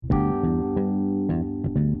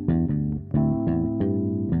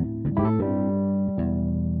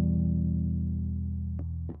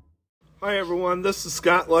Hi everyone, this is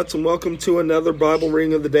Scott Lutz and welcome to another Bible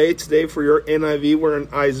reading of the day. Today for your NIV, we're in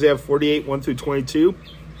Isaiah 48, 1 through 22.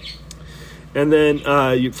 And then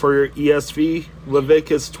for your ESV,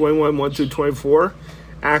 Leviticus 21, 1 through 24,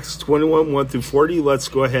 Acts 21, 1 through 40. Let's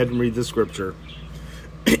go ahead and read the scripture.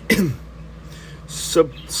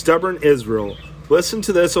 Stubborn Israel, listen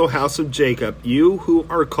to this, O house of Jacob, you who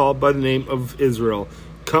are called by the name of Israel.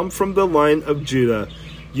 Come from the line of Judah.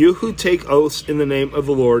 You who take oaths in the name of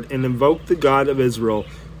the Lord and invoke the God of Israel,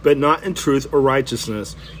 but not in truth or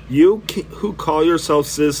righteousness. You who call yourselves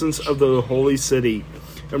citizens of the holy city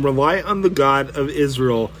and rely on the God of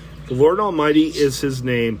Israel. The Lord Almighty is his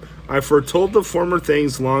name. I foretold the former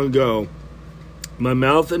things long ago. My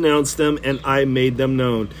mouth announced them and I made them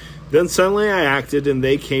known. Then suddenly I acted and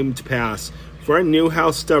they came to pass. For I knew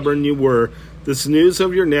how stubborn you were. The sinews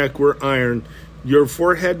of your neck were iron. Your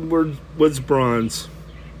forehead was bronze.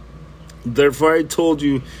 Therefore I told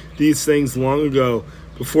you these things long ago.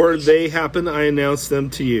 Before they happened, I announced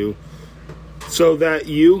them to you, so that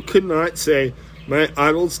you could not say, my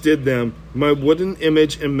idols did them, my wooden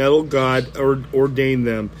image and metal god ordained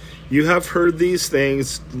them. You have heard these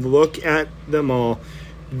things, look at them all.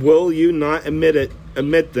 Will you not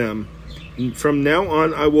admit them? From now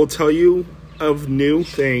on I will tell you of new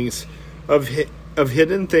things, of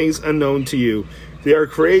hidden things unknown to you. They are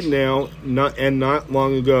created now, not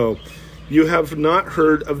long ago. You have not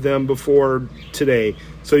heard of them before today,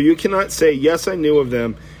 so you cannot say, yes, I knew of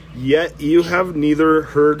them. Yet you have neither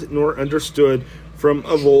heard nor understood from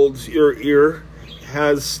of old. Your ear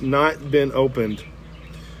has not been opened.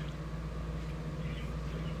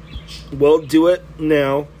 Well, do it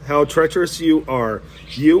now, how treacherous you are.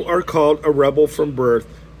 You are called a rebel from birth.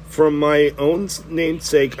 For my own name's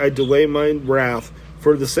sake I delay my wrath.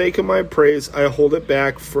 For the sake of my praise, I hold it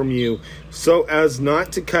back from you, so as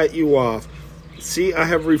not to cut you off. See, I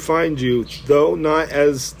have refined you, though not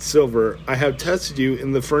as silver. I have tested you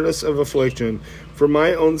in the furnace of affliction. For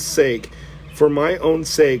my own sake,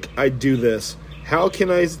 I do this. How can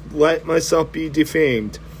I let myself be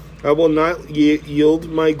defamed? I will not yield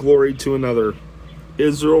my glory to another.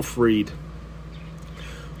 Israel freed.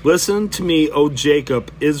 Listen to me, O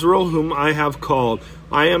Jacob, Israel whom I have called.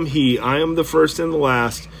 I am he, I am the first and the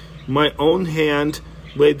last. My own hand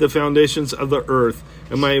laid the foundations of the earth,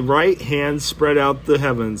 and my right hand spread out the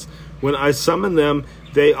heavens. When I summon them,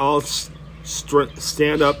 they all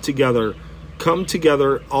stand up together. Come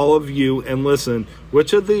together, all of you, and listen.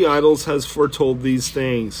 Which of the idols has foretold these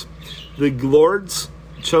things? The Lord's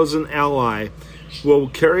chosen ally will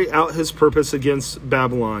carry out his purpose against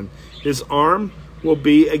Babylon. His arm will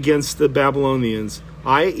be against the Babylonians.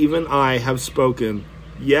 Even I, have spoken.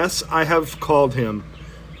 Yes, I have called him.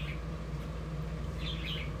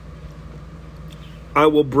 I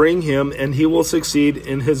will bring him, and he will succeed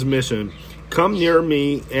in his mission. Come near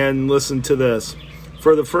me and listen to this.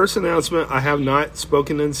 For the first announcement, I have not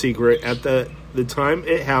spoken in secret. At the time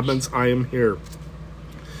it happens, I am here.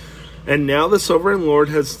 And now the sovereign Lord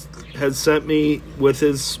has sent me with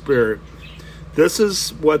his Spirit. This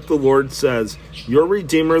is what the Lord says. Your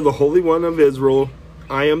Redeemer, the Holy One of Israel,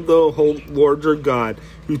 I am the Lord your God,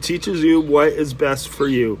 who teaches you what is best for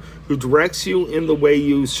you, who directs you in the way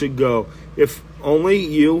you should go. If only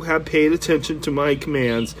you had paid attention to my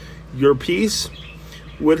commands, your peace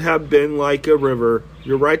would have been like a river,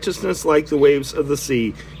 your righteousness like the waves of the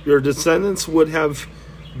sea. Your descendants would have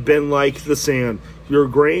been like the sand, your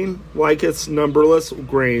grain like its numberless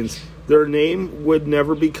grains. Their name would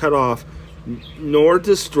never be cut off, nor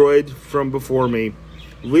destroyed from before me.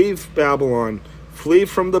 Leave Babylon. Flee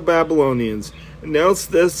from the Babylonians. Announce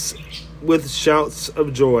this with shouts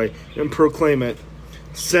of joy and proclaim it.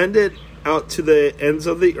 Send it out to the ends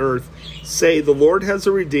of the earth. Say, the Lord has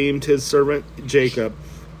redeemed his servant Jacob.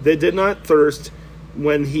 They did not thirst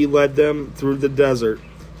when he led them through the desert.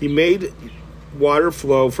 He made water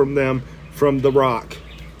flow from them from the rock.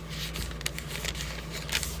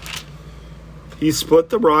 He split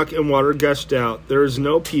the rock and water gushed out. There is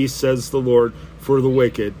no peace, says the Lord, for the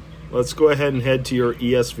wicked. Let's go ahead and head to your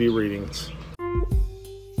ESV readings.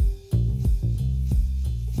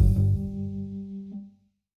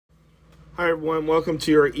 Hi everyone, welcome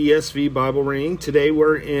to your ESV Bible reading. Today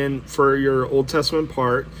we're in, for your Old Testament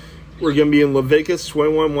part, we're going to be in Leviticus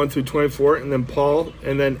 21, 1 through 24, and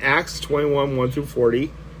then Acts 21, 1 through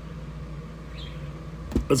 40.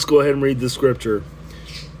 Let's go ahead and read the scripture.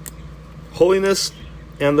 Holiness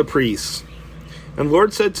and the priests. And the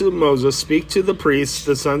Lord said to Moses, speak to the priests,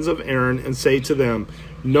 the sons of Aaron, and say to them,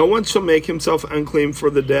 no one shall make himself unclean for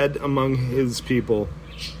the dead among his people,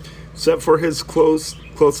 except for his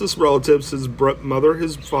closest relatives, his mother,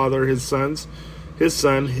 his father, his sons, his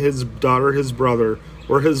son, his daughter, his brother,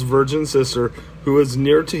 or his virgin sister, who is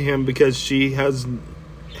near to him, because she has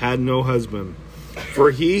had no husband.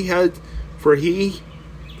 For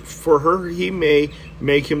her he may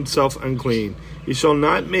make himself unclean. He shall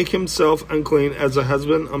not make himself unclean as a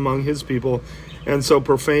husband among his people, and so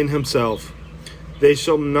profane himself. They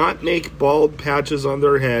shall not make bald patches on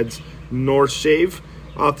their heads, nor shave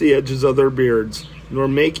off the edges of their beards, nor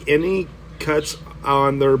make any cuts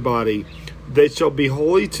on their body. They shall be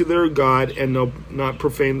holy to their God, and not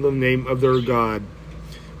profane the name of their God.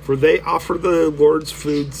 For they offer the Lord's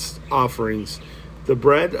food offerings, the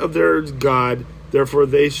bread of their God, therefore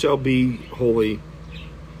they shall be holy.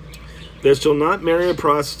 They shall not marry a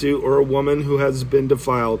prostitute or a woman who has been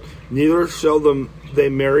defiled, neither shall they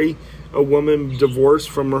marry a woman divorced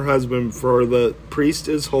from her husband, for the priest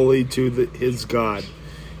is holy to his God.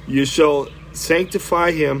 You shall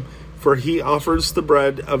sanctify him, for he offers the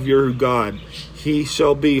bread of your God. He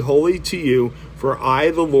shall be holy to you, for I,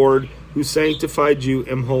 the Lord, who sanctified you,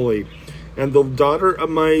 am holy. And the daughter of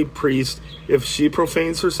my priest, if she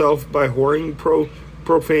profanes herself by whoring,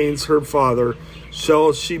 profanes her father,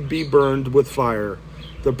 shall she be burned with fire.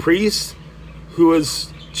 The priest who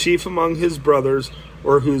is chief among his brothers,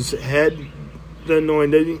 or whose head the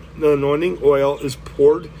anointing oil is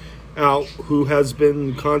poured out, who has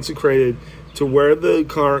been consecrated to wear the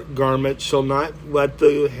garment, shall not let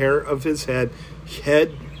the hair of his head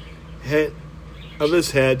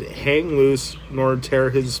hang loose, nor tear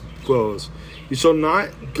his clothes. He shall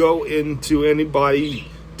not go into any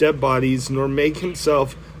dead bodies, nor make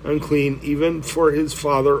himself unclean, even for his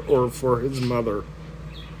father or for his mother.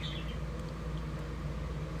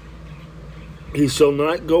 He shall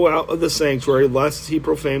not go out of the sanctuary, lest he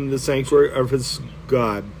profane the sanctuary of his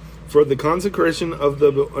God. For the consecration of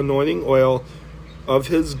the anointing oil of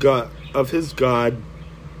his God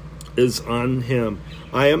is on him.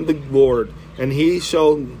 I am the Lord. And he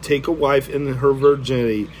shall take a wife in her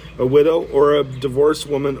virginity, a widow, or a divorced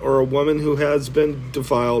woman, or a woman who has been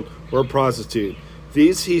defiled, or a prostitute.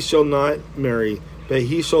 These he shall not marry, but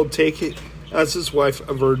he shall take as his wife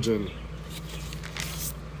a virgin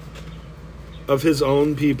of his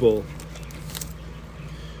own people,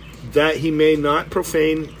 that he may not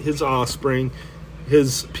profane his offspring,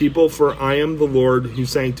 his people, for I am the Lord who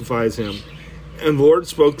sanctifies him. And the Lord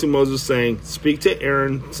spoke to Moses, saying, Speak to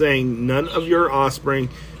Aaron, saying, None of your offspring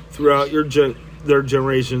throughout their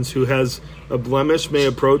generations who has a blemish may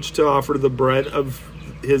approach to offer the bread of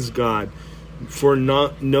his God. For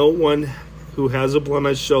no one who has a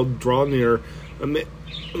blemish shall draw near, a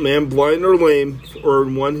man blind or lame, or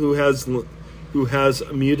one who has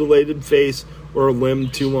a mutilated face, or a limb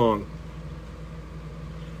too long,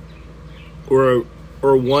 or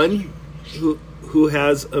one who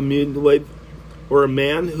has a mutilated, or a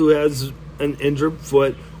man who has an injured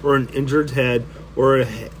foot, or an injured head, or a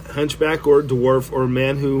hunchback, or a dwarf, or a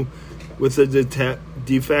man who with a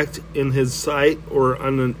defect in his sight, or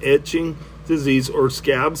on an itching disease, or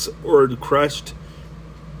scabs, or crushed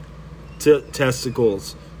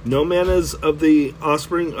testicles. No man is of the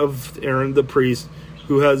offspring of Aaron the priest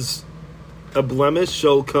who has a blemish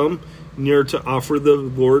shall come near to offer the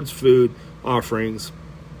Lord's food offerings.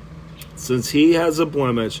 Since he has a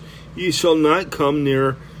blemish, he shall not come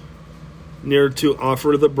near to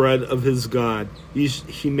offer the bread of his God.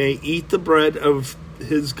 He may eat the bread of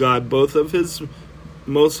his God, both of his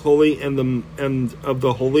most holy and of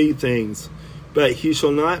the holy things. But he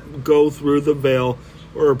shall not go through the veil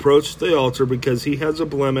or approach the altar, because he has a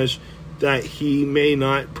blemish, that he may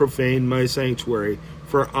not profane my sanctuary.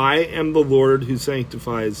 For I am the Lord who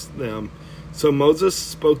sanctifies them. So Moses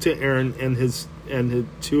spoke to Aaron and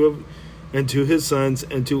to his sons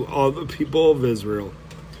and to all the people of Israel.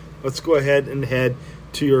 Let's go ahead and head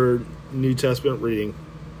to your New Testament reading.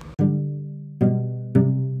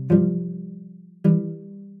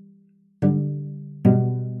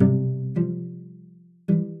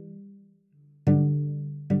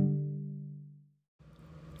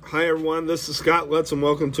 Hi everyone, this is Scott Lutz, and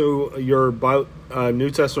welcome to your New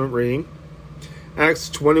Testament reading. Acts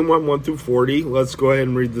 21, 1 through 40. Let's go ahead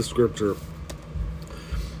and read the scripture.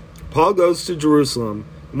 Paul goes to Jerusalem.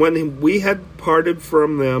 When we had parted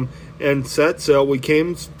from them and set sail, we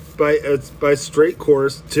came by straight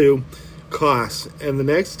course to Kos, and the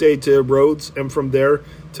next day to Rhodes, and from there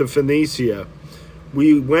to Phoenicia.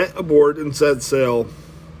 We went aboard and set sail.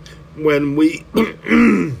 When we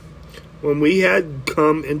had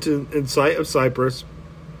come in sight of Cyprus,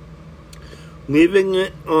 leaving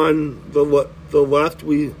it on the left,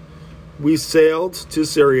 we sailed to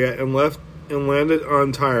Syria and landed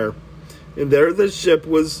on Tyre. And there the ship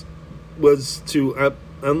was to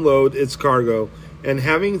unload its cargo, And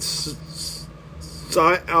having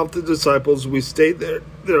sought out the disciples, we stayed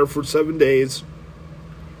there for 7 days.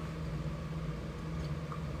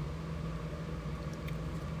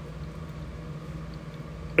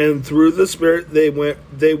 And through the Spirit they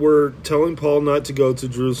were telling Paul not to go to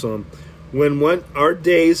Jerusalem. When our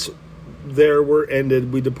days there were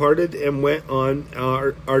ended, we departed and went on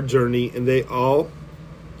our journey, and they all,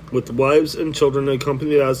 with wives and children,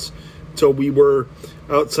 accompanied us till we were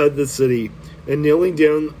outside the city. And kneeling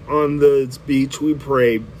down on the beach, we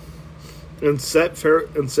prayed and said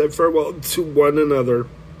farewell to one another.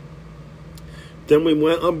 Then we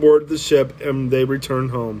went on board the ship, and they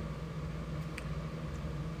returned home.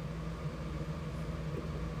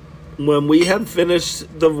 When we had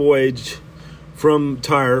finished the voyage from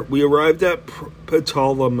Tyre, we arrived at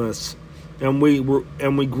Ptolemais, and we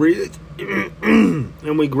greeted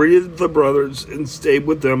and we greeted the brothers and stayed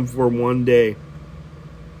with them for 1 day.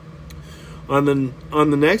 On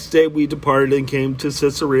the next day, we departed and came to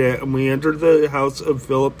Caesarea, and we entered the house of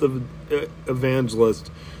Philip the evangelist,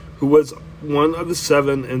 who was one of the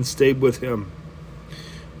 7, and stayed with him.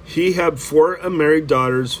 He had 4 unmarried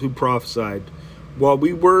daughters who prophesied. While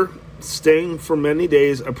we were staying for many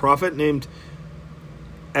days, a prophet named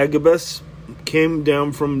Agabus came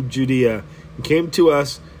down from Judea and came to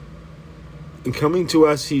us. And coming to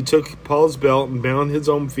us, he took Paul's belt and bound his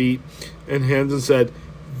own feet and hands and said,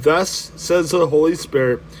 "Thus says the Holy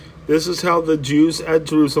Spirit, this is how the Jews at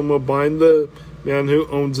Jerusalem will bind the man who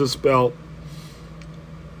owns this belt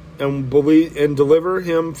and deliver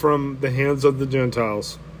him from the hands of the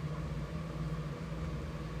Gentiles."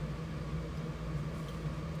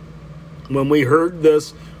 When we heard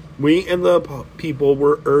this, we and the people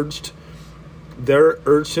were urged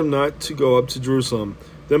him not to go up to Jerusalem.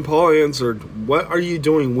 Then Paul answered, "What are you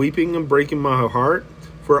doing, weeping and breaking my heart?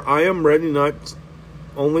 For I am ready not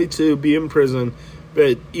only to be in prison,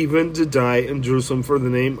 but even to die in Jerusalem for the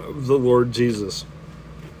name of the Lord Jesus."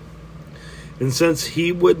 And since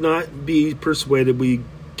he would not be persuaded, we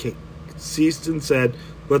ceased and said,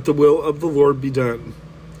 "Let the will of the Lord be done."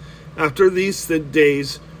 After these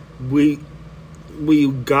days, we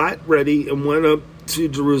got ready and went up to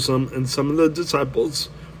Jerusalem, and some of the disciples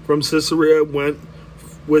from Caesarea went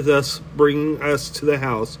with us, bringing us to the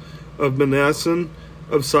house of Manasseh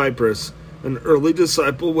of Cyprus, an early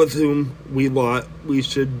disciple with whom we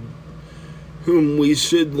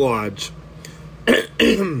should lodge.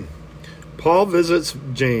 Paul visits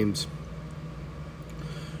James.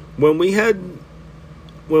 When we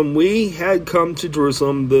had come to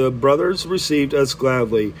Jerusalem, the brothers received us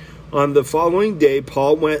gladly. On the following day,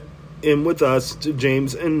 Paul went in with us to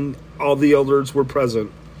James, and all the elders were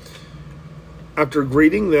present. After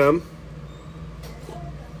greeting them,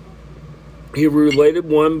 he related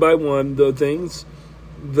one by one the things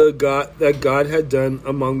that God had done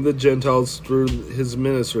among the Gentiles through his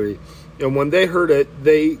ministry. And when they heard it,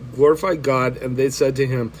 they glorified God, and they said to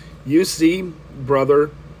him, "You see,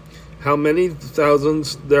 brother, how many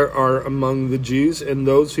thousands there are among the Jews and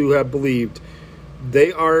those who have believed.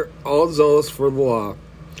 They are all zealous for the law.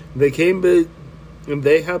 They came and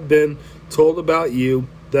they have been told about you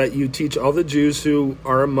that you teach all the Jews who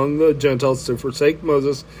are among the Gentiles to forsake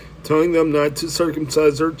Moses, telling them not to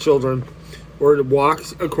circumcise their children or to walk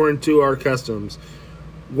according to our customs.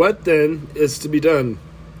 What then is to be done?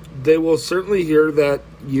 They will certainly hear that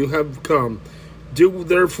you have come. Do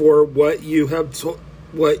therefore what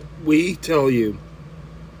we tell you.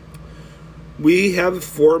 We have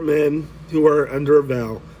 4 men who are under a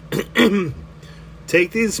vow.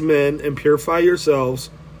 Take these men and purify yourself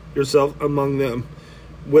among them,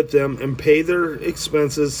 with them, and pay their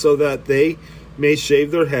expenses so that they may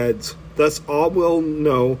shave their heads. Thus all will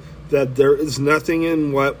know that there is nothing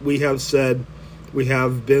in what we have said we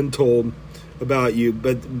have been told about you,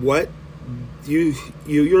 but what you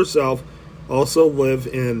yourself also live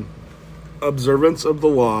in observance of the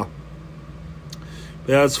law.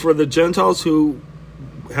 But as for the Gentiles who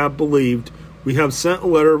have believed, we have sent a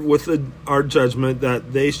letter with our judgment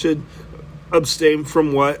that they should abstain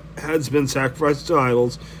from what has been sacrificed to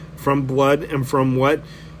idols, from blood, and from what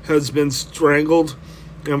has been strangled,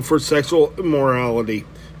 and for sexual immorality."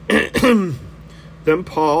 Then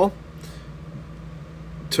Paul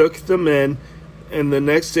took the men, and the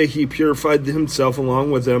next day he purified himself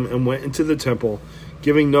along with them and went into the temple,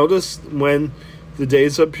 giving notice when the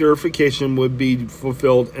days of purification would be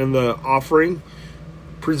fulfilled and the offering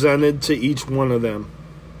presented to each one of them.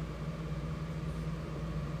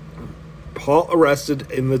 Paul arrested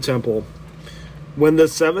in the temple. When the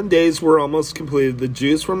 7 days were almost completed, the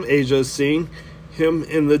Jews from Asia, seeing him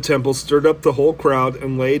in the temple, stirred up the whole crowd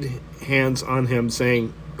and laid hands on him,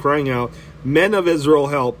 crying out, Men of Israel,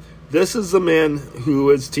 help. This is the man who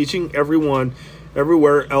is teaching everyone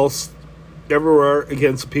everywhere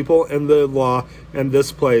against people and the law and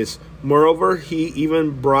this place. Moreover, he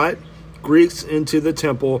even brought Greeks into the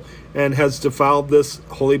temple and has defiled this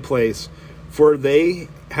holy place. For they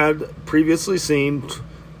had previously seen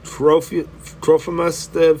Trophimus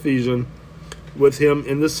the Ephesian with him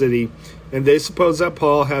in the city, and they supposed that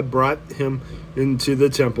Paul had brought him into the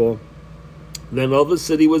temple. Then all the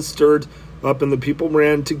city was stirred up, and the people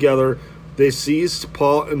ran together. They seized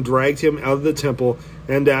Paul and dragged him out of the temple,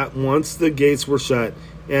 and at once the gates were shut.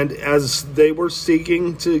 And as they were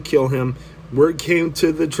seeking to kill him, word came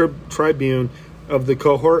to the tribune of the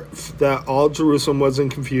cohort that all Jerusalem was in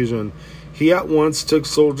confusion. He at once took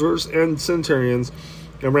soldiers and centurions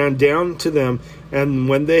and ran down to them, and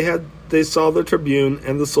when they saw the tribune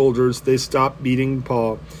and the soldiers, they stopped beating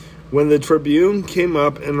Paul. When the tribune came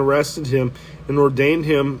up and arrested him and ordained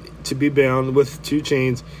him to be bound with 2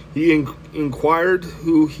 chains, he inquired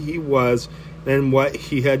who he was and what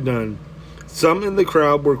he had done. Some in the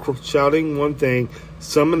crowd were shouting one thing,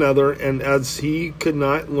 some another, and as he could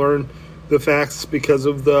not learn the facts because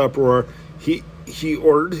of the uproar, he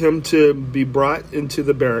ordered him to be brought into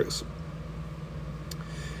the barracks.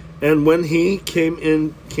 And when he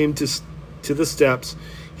came to the steps,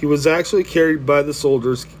 he was actually carried by the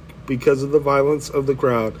soldiers because of the violence of the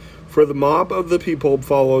crowd. For the mob of the people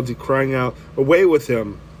followed, crying out, "Away with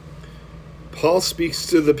him!" Paul speaks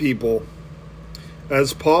to the people.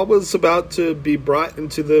 As Paul was about to be brought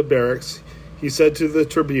into the barracks, he said to the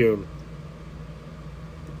tribune,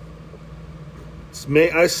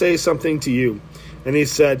 "May I say something to you?" And he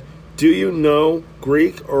said, "Do you know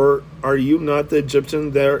Greek, or are you not the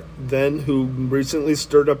Egyptian there then who recently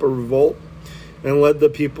stirred up a revolt and led the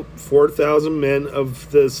people, 4,000 men of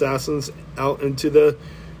the assassins, out into the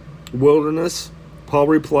wilderness?" Paul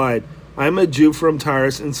replied, "I am a Jew from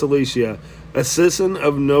Tyrus in Cilicia, a citizen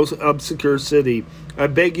of no obscure city. I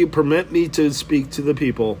beg you, permit me to speak to the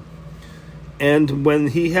people." And when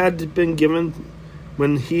he had given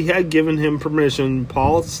him permission,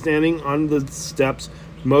 Paul, standing on the steps,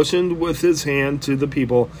 motioned with his hand to the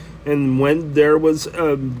people, and when there was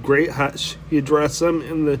a great hush, he addressed them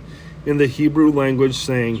in the Hebrew language,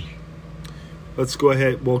 saying, let's go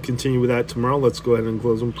ahead, we'll continue with that tomorrow. Let's go ahead and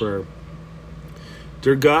close in prayer.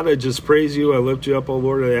 Dear God, I just praise you. I lift you up, O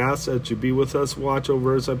Lord. I ask that you be with us. Watch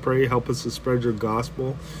over us, I pray. Help us to spread your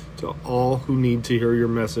gospel to all who need to hear your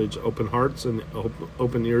message. Open hearts and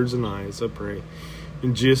open ears and eyes, I pray.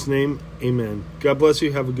 In Jesus' name, amen. God bless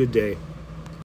you. Have a good day.